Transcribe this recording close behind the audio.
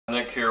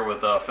here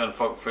with Finn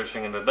Folk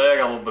Fishing, and today I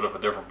got a little bit of a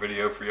different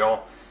video for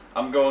y'all.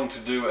 I'm going to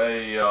do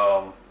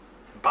a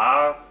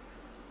buy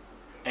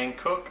and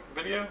cook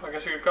video, I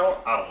guess you could call it.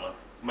 I don't know.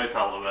 May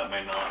title it that,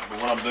 may not.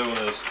 But what I'm doing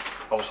is,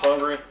 I was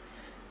hungry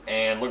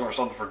and looking for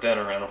something for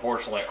dinner, and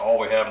unfortunately all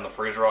we have in the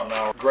freezer right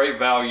now are great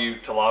value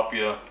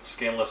tilapia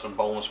skinless and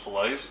boneless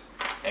fillets.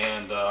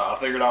 And I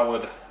figured I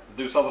would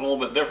do something a little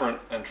bit different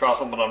and try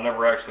something I've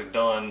never actually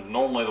done.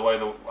 Normally the way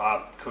that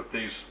I cook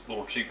these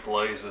little cheap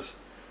fillets is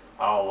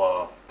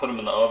I'll put them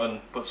in the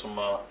oven, put some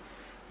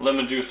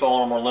lemon juice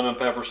on them or lemon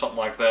pepper, something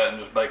like that, and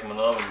just bake them in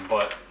the oven.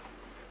 But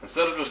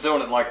instead of just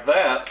doing it like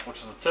that, which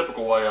is the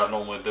typical way I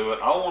normally do it,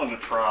 I wanted to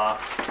try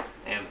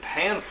and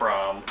pan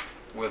fry them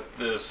with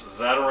this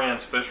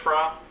Zatarain's fish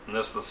fry. And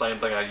this is the same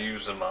thing I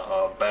use in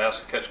my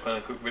bass catch, clean,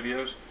 and cook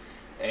videos,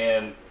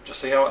 and just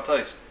see how it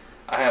tastes.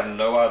 I have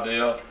no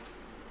idea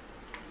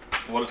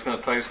what it's going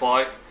to taste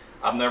like.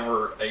 I've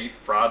never ate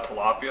fried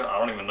tilapia. I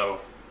don't even know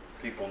if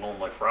people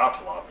normally fry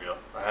tilapia.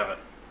 I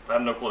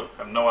have no clue.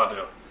 I have no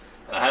idea.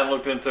 And I hadn't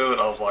looked into it.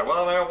 I was like,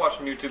 well, maybe I'll watch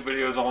some YouTube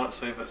videos on it,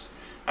 see if it's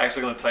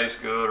actually going to taste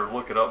good, or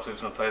look it up, see if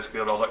it's going to taste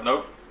good. I was like,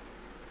 nope.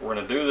 We're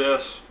going to do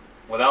this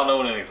without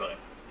knowing anything.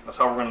 That's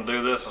how we're going to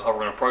do this. That's how we're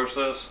going to approach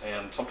this.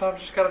 And sometimes you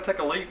just got to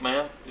take a leap,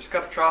 man. You just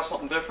got to try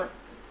something different.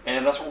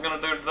 And that's what we're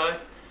going to do today.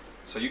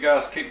 So you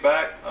guys keep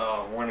back.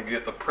 We're going to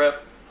get the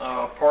prep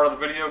part of the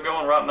video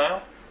going right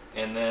now,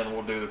 and then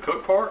we'll do the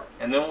cook part,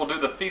 and then we'll do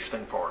the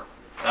feasting part.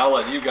 And I'll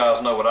let you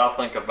guys know what I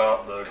think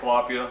about the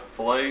tilapia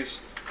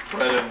fillets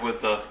breaded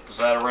with the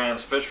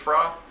Zatarain's fish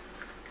fry,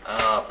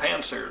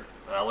 pan seared.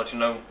 And I'll let you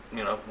know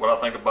what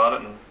I think about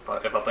it, and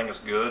if I think it's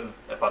good.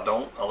 If I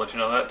don't, I'll let you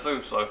know that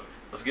too. So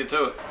let's get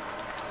to it.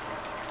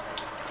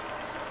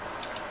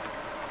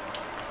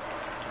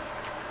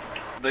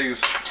 These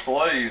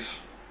fillets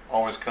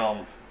always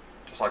come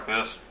just like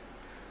this,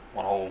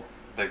 one whole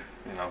big,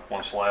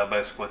 one slab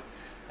basically.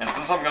 And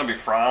since I'm going to be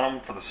frying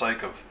them for the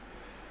sake of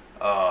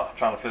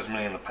trying to fit as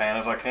many in the pan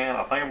as I can,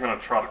 I think I'm going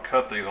to try to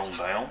cut these on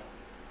down,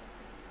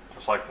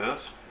 just like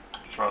this,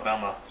 just right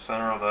down the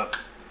center of that,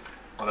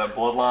 where that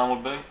bloodline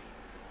would be. I'm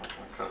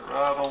going to cut it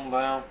right on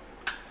down.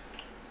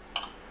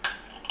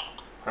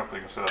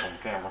 Hopefully you can see that on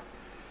the camera.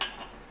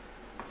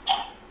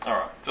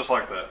 Alright, just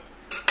like that.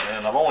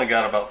 And I've only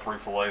got about 3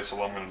 fillets, so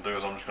what I'm going to do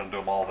is I'm just going to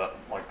do them all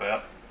like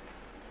that.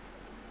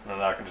 And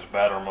then I can just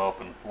batter them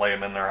up and lay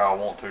them in there how I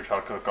want to,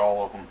 try to cook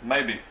all of them,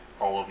 maybe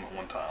all of them at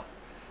one time.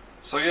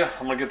 So yeah,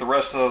 I'm going to get the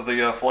rest of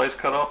the fillets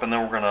cut up, and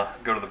then we're going to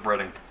go to the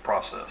breading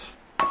process.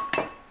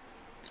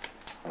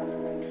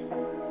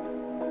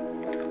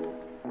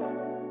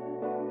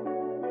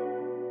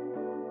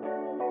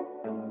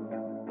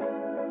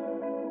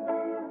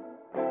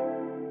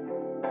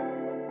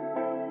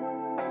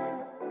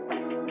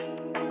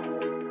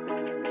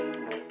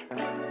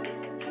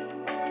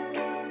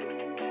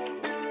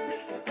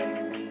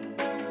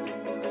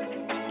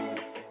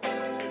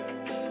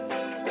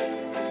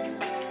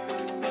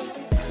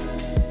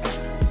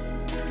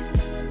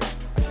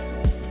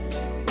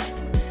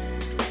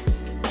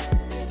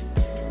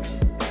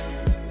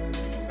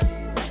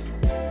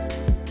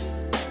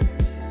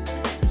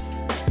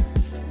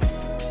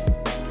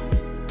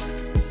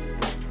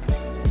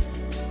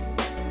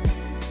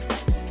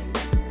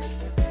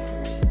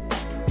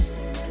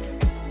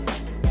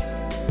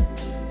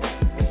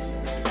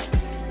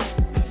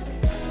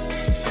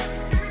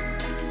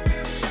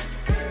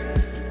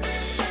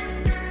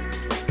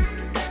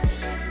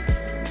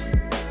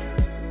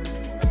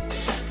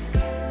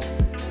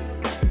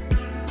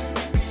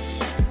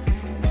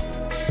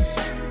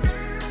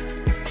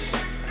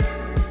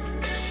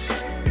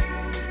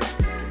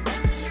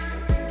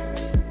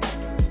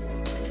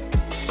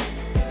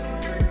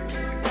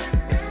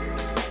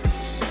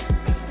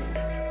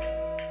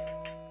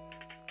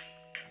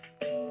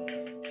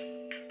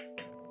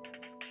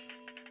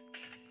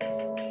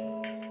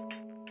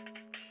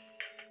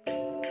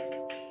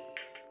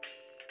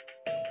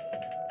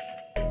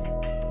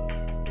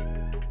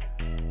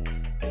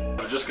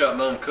 Just got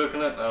done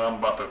cooking it, and I'm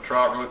about to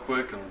try it really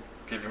quick and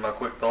give you my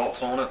quick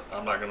thoughts on it.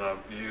 I'm not going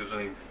to use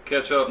any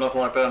ketchup,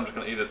 nothing like that. I'm just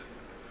going to eat it,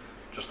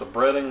 just the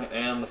breading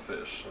and the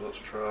fish. So let's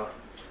try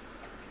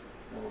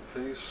a little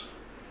piece.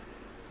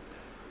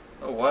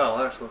 Oh wow,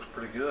 that actually looks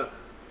pretty good.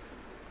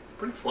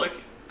 Pretty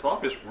flaky.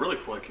 Tilapia's really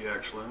flaky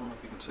actually. I don't know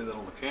if you can see that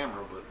on the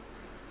camera, but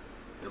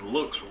it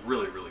looks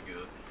really, really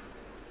good.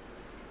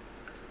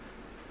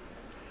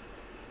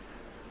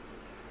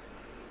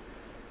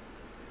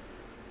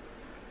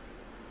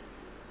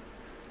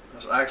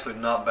 It's actually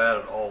not bad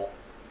at all,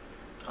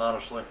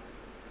 honestly.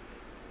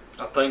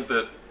 I think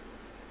that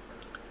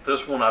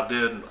this one I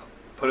did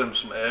put in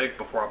some egg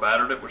before I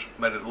battered it, which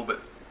made it a little bit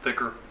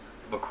thicker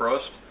of a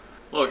crust.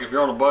 Look, if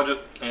you're on a budget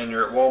and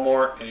you're at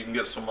Walmart and you can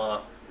get some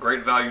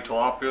great value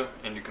tilapia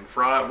and you can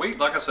fry it,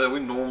 like I said,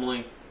 we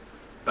normally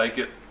bake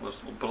it, let's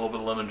put a little bit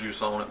of lemon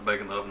juice on it, bake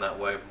it in the oven that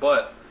way.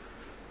 But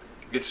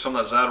get you some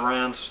of that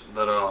Zatarain's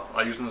that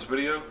I use in this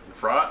video and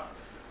fry it.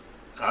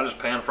 I just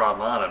pan fried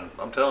mine, and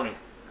I'm telling you,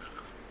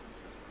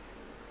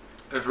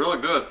 it's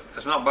really good.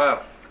 It's not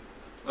bad.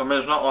 I mean,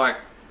 it's not like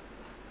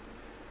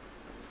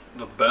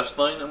the best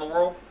thing in the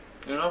world,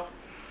 you know?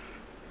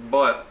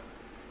 But,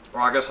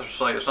 or I guess I should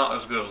say, it's not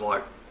as good as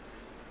like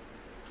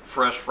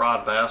fresh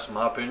fried bass, in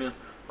my opinion,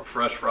 or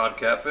fresh fried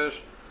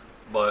catfish.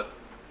 But,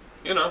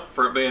 you know,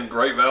 for it being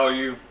great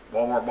value,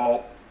 Walmart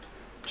bought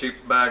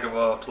cheap bag of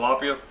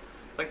tilapia.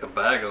 I think the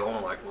bag is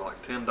only like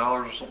 $10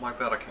 or something like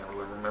that. I can't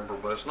really remember,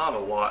 but it's not a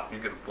lot. You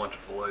get a bunch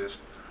of fillets.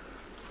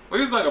 What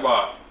do you think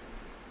about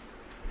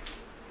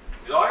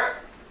it? You like it?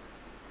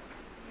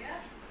 Yeah.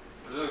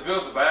 Is it as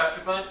good as the bass,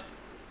 you think?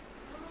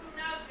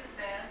 Not as good as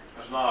bass.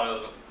 It's not,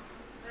 is it?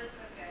 But it's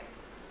okay.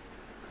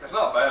 It's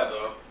not bad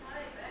though. Not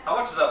bad. How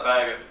much is that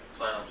bag at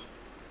Sam's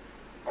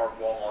or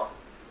Walmart?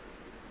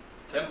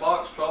 $10,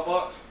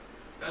 $12,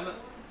 isn't it?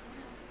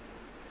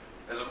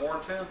 Is it more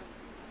than 10?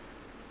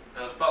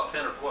 Yeah, it's about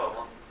 10 or 12,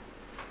 huh?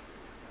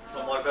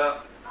 Something like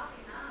that?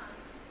 Probably not.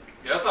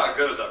 Yeah, it's not as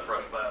good as that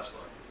fresh bass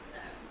though.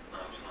 No. No,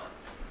 it's not.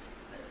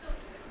 It's still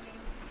good. I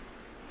mean,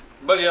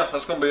 But yeah,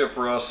 that's going to be it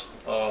for us.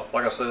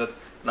 Like I said,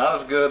 not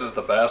as good as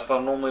the bass that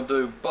I normally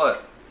do,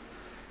 but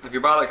if you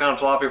buy that kind of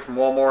tilapia from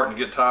Walmart and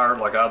you get tired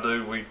like I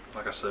do,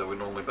 like I said, we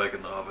normally bake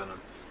in the oven. And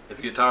if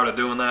you get tired of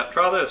doing that,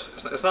 try this.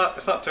 It's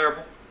not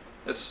terrible.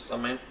 I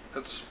mean,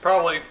 it's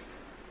probably,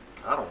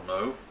 I don't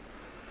know,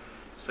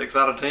 6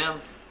 out of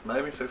 10,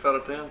 maybe 6 out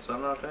of 10,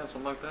 7 out of 10,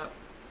 something like that.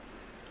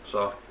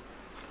 So,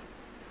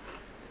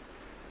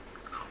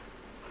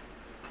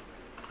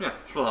 yeah,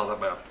 it's really not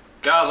that bad.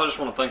 Guys, I just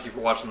want to thank you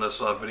for watching this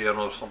video. I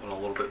know it's something a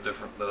little bit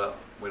different that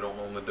we don't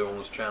normally do on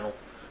this channel.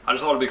 I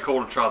just thought it'd be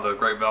cool to try the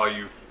Great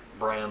Value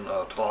brand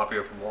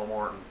tilapia from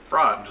Walmart and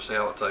fry it and just see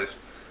how it tastes.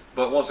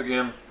 But once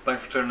again,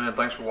 thanks for tuning in.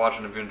 Thanks for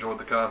watching. If you enjoyed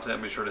the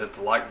content, be sure to hit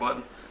the like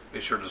button.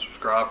 Be sure to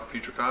subscribe for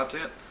future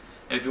content.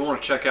 And if you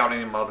want to check out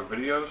any of my other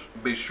videos,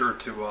 be sure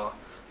to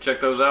check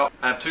those out.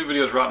 I have 2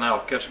 videos right now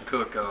of catch and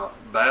cook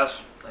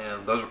bass,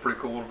 and those are pretty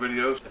cool little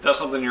videos. If that's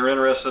something you're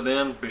interested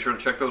in, be sure to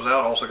check those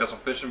out. Also got some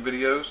fishing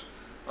videos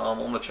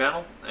on the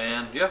channel.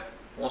 And yeah,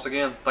 once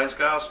again, thanks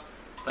guys.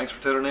 Thanks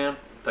for tuning in.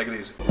 Take it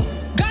easy.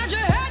 Got your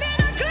head in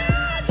the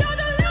clouds, you're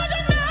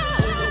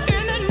delusional.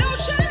 In the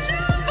notion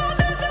of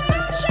this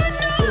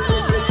emotional.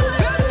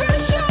 That's for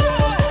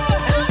sure.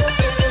 I'm looking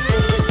for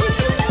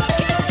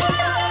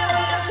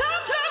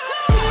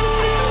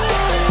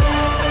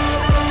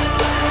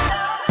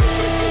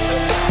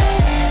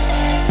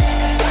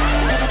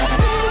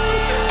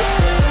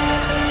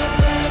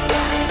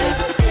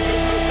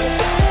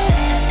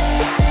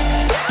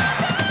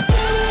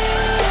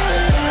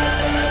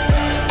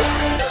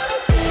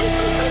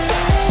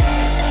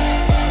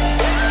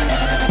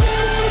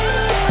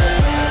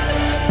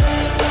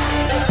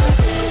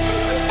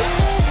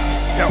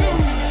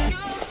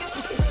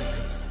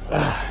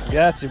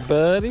Got you,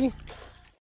 buddy.